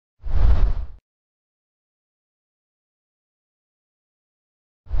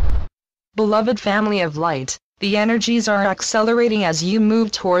Beloved family of light, the energies are accelerating as you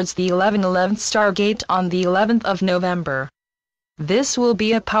move towards the 1111th Stargate on the 11th of November. This will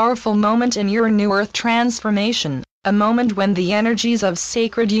be a powerful moment in your new Earth transformation, a moment when the energies of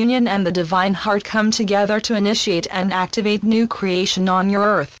sacred union and the divine heart come together to initiate and activate new creation on your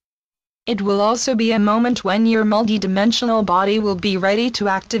Earth. It will also be a moment when your multidimensional body will be ready to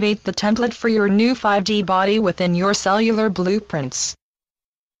activate the template for your new 5D body within your cellular blueprints.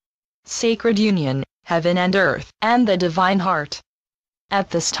 Sacred union, heaven and earth, and the divine heart.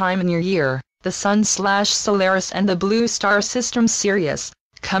 At this time in your year, the Sun/Solaris and the blue star system Sirius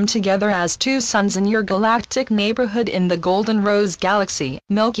come together as two suns in your galactic neighborhood in the Golden Rose Galaxy,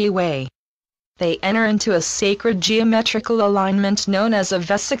 Milky Way. They enter into a sacred geometrical alignment known as a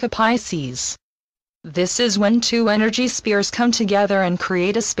Vesica Pisces. This is when two energy spheres come together and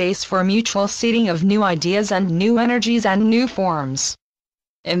create a space for mutual seeding of new ideas and new energies and new forms.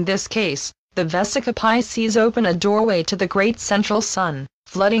 In this case, the Vesica Pisces open a doorway to the great central sun,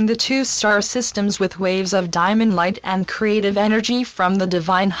 flooding the two star systems with waves of diamond light and creative energy from the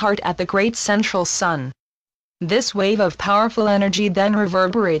divine heart at the great central sun. This wave of powerful energy then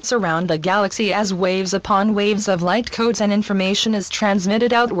reverberates around the galaxy as waves upon waves of light codes and information is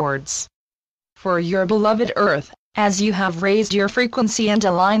transmitted outwards. For your beloved Earth, as you have raised your frequency and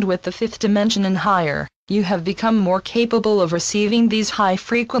aligned with the fifth dimension and higher, you have become more capable of receiving these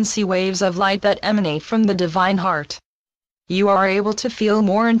high-frequency waves of light that emanate from the divine heart. You are able to feel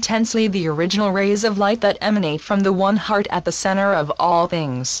more intensely the original rays of light that emanate from the one heart at the center of all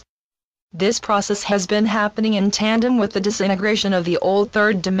things. This process has been happening in tandem with the disintegration of the old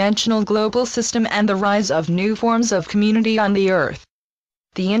third-dimensional global system and the rise of new forms of community on the Earth.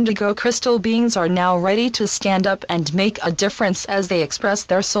 The indigo crystal beings are now ready to stand up and make a difference as they express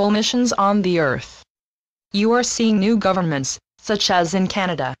their soul missions on the Earth. You are seeing new governments, such as in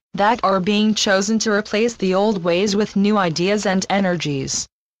Canada, that are being chosen to replace the old ways with new ideas and energies.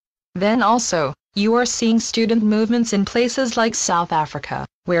 Then also, you are seeing student movements in places like South Africa,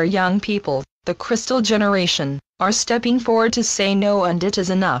 where young people, the crystal generation, are stepping forward to say no and it is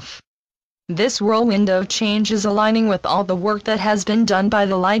enough. This whirlwind of change is aligning with all the work that has been done by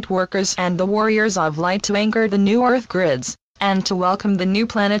the light workers and the warriors of light to anchor the new Earth grids, and to welcome the new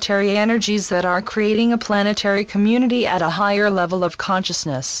planetary energies that are creating a planetary community at a higher level of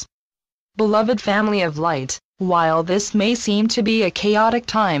consciousness. Beloved family of light, while this may seem to be a chaotic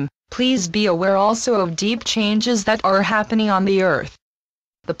time, please be aware also of deep changes that are happening on the Earth.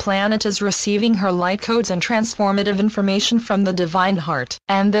 The planet is receiving her light codes and transformative information from the divine heart,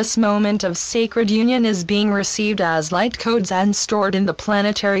 and this moment of sacred union is being received as light codes and stored in the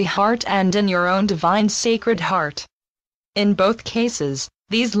planetary heart and in your own divine sacred heart. In both cases,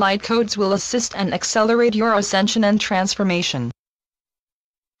 these light codes will assist and accelerate your ascension and transformation.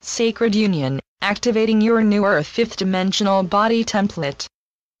 Sacred Union, activating your new Earth fifth-dimensional body template.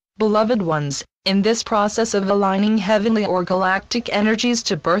 Beloved ones, in this process of aligning heavenly or galactic energies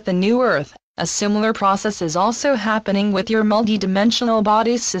to birth a new Earth, a similar process is also happening with your multidimensional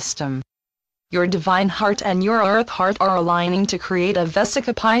body system. Your divine heart and your Earth heart are aligning to create a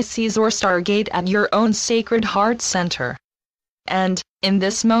Vesica Pisces or Stargate at your own sacred heart center. And, in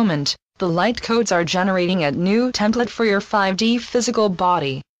this moment, the light codes are generating a new template for your 5D physical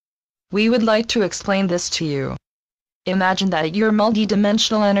body. We would like to explain this to you. Imagine that your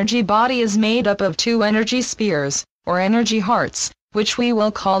multidimensional energy body is made up of two energy spheres, or energy hearts, which we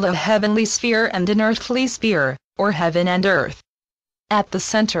will call a heavenly sphere and an earthly sphere, or heaven and earth. At the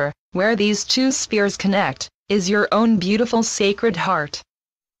center, where these two spheres connect, is your own beautiful sacred heart.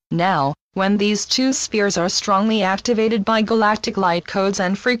 Now, when these two spheres are strongly activated by galactic light codes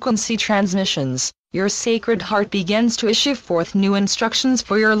and frequency transmissions, your sacred heart begins to issue forth new instructions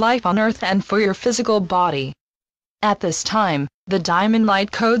for your life on Earth and for your physical body. At this time, the diamond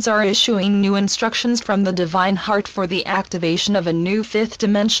light codes are issuing new instructions from the divine heart for the activation of a new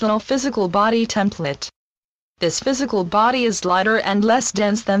fifth-dimensional physical body template. This physical body is lighter and less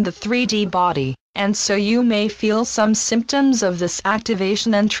dense than the 3D body, and so you may feel some symptoms of this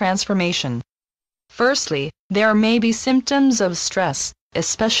activation and transformation. Firstly, there may be symptoms of stress,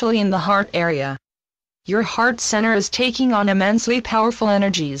 especially in the heart area. Your heart center is taking on immensely powerful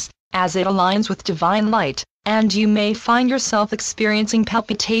energies, as it aligns with divine light, and you may find yourself experiencing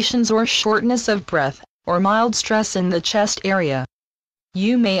palpitations or shortness of breath, or mild stress in the chest area.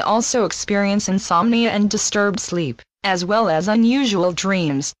 You may also experience insomnia and disturbed sleep, as well as unusual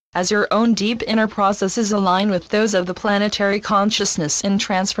dreams, as your own deep inner processes align with those of the planetary consciousness in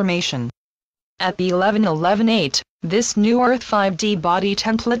transformation. At the 11-11-8, this new Earth 5D body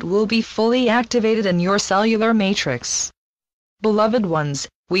template will be fully activated in your cellular matrix. Beloved ones,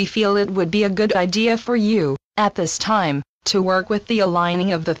 we feel it would be a good idea for you, at this time, to work with the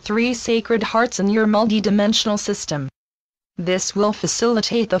aligning of the 3 sacred hearts in your multidimensional system. This will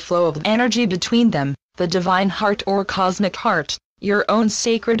facilitate the flow of energy between them, the divine heart or cosmic heart, your own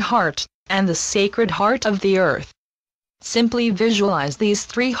sacred heart, and the sacred heart of the earth. Simply visualize these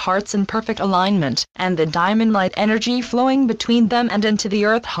 3 hearts in perfect alignment, and the diamond light energy flowing between them and into the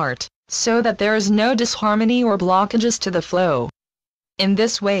earth heart, so that there is no disharmony or blockages to the flow. In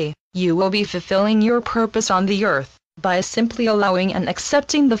this way, you will be fulfilling your purpose on the earth, by simply allowing and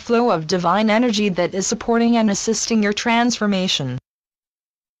accepting the flow of divine energy that is supporting and assisting your transformation.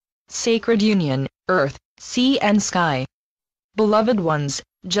 Sacred Union, Earth, Sea and Sky. Beloved ones,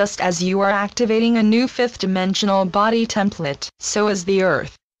 just as you are activating a new 5th-dimensional body template, so is the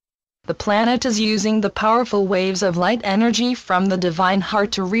Earth. The planet is using the powerful waves of light energy from the divine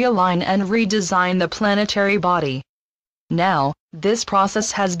heart to realign and redesign the planetary body. Now, this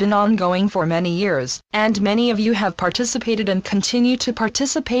process has been ongoing for many years, and many of you have participated and continue to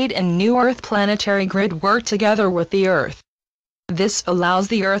participate in New Earth planetary grid work together with the Earth. This allows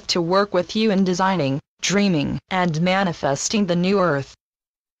the Earth to work with you in designing, dreaming, and manifesting the new Earth.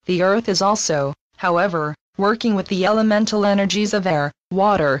 The Earth is also, however, working with the elemental energies of air,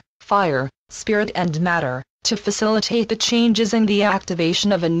 water, fire, spirit and matter, to facilitate the changes in the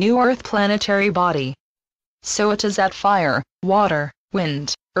activation of a new Earth planetary body. So it is that fire, water,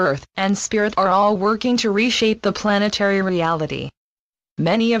 wind, earth, and spirit are all working to reshape the planetary reality.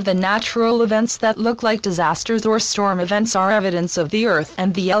 Many of the natural events that look like disasters or storm events are evidence of the earth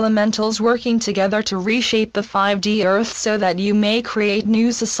and the elementals working together to reshape the 5D earth so that you may create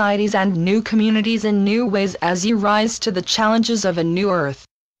new societies and new communities in new ways as you rise to the challenges of a new earth.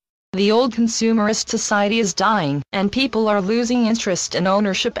 The old consumerist society is dying, and people are losing interest in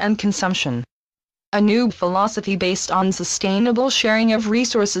ownership and consumption. A new philosophy based on sustainable sharing of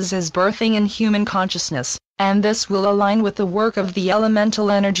resources is birthing in human consciousness, and this will align with the work of the elemental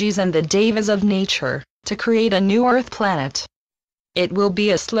energies and the devas of nature, to create a new Earth planet. It will be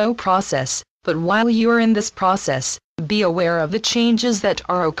a slow process, but while you are in this process, be aware of the changes that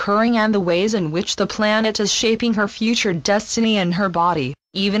are occurring and the ways in which the planet is shaping her future destiny and her body,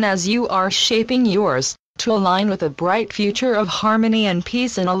 even as you are shaping yours, to align with a bright future of harmony and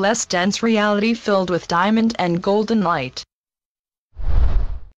peace in a less dense reality filled with diamond and golden light.